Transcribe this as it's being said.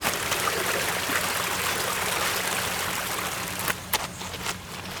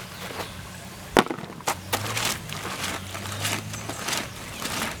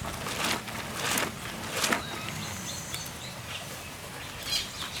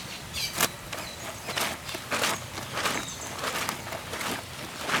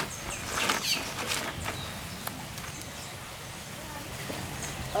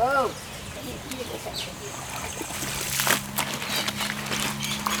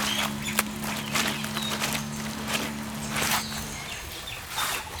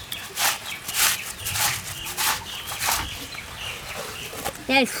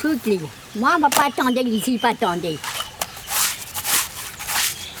Quel soutien. Moi, je ne vais pas attendre ici, pas attendre.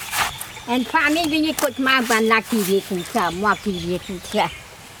 Une famille vient écouter ma bande là qui vient tout ça, moi qui viens tout ça.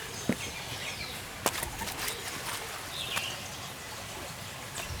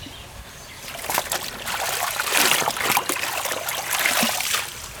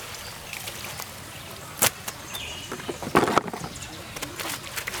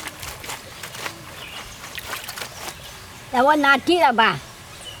 Là, on a qui là-bas?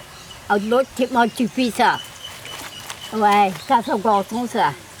 L'autre qui m'a tué ça. Ouais, ça c'est encore comme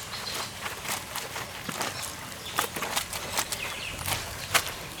ça.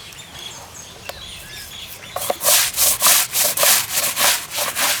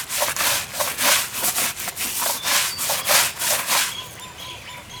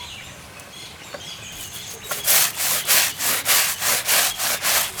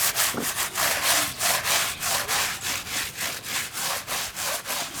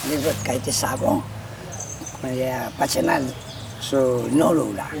 Les autres qui étaient savants, il y a personnel sur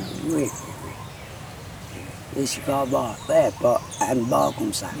Nolo là. Oui. Et c'est pas bon, pas un bord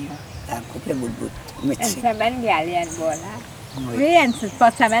comme ça. Un coupé bout de bout. Une semaine, il y a un bon là. Oui,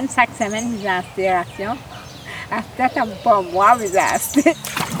 pas semaine, chaque semaine, ils ont inspiration. Après, ça me pas moi, ils ont acheté.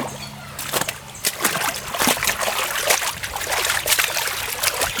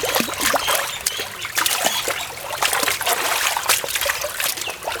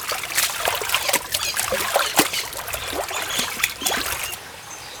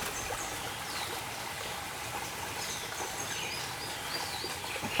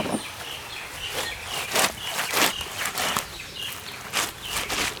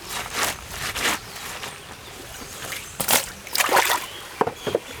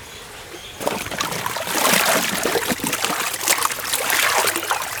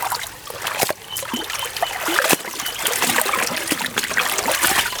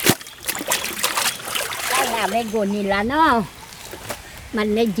 Avec Goni là, non.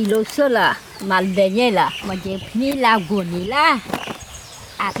 Je dis le sol là, mal baigné là. Moi j'ai pris la Goni là.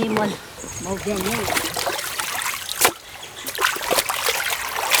 Après, moi, baigné là.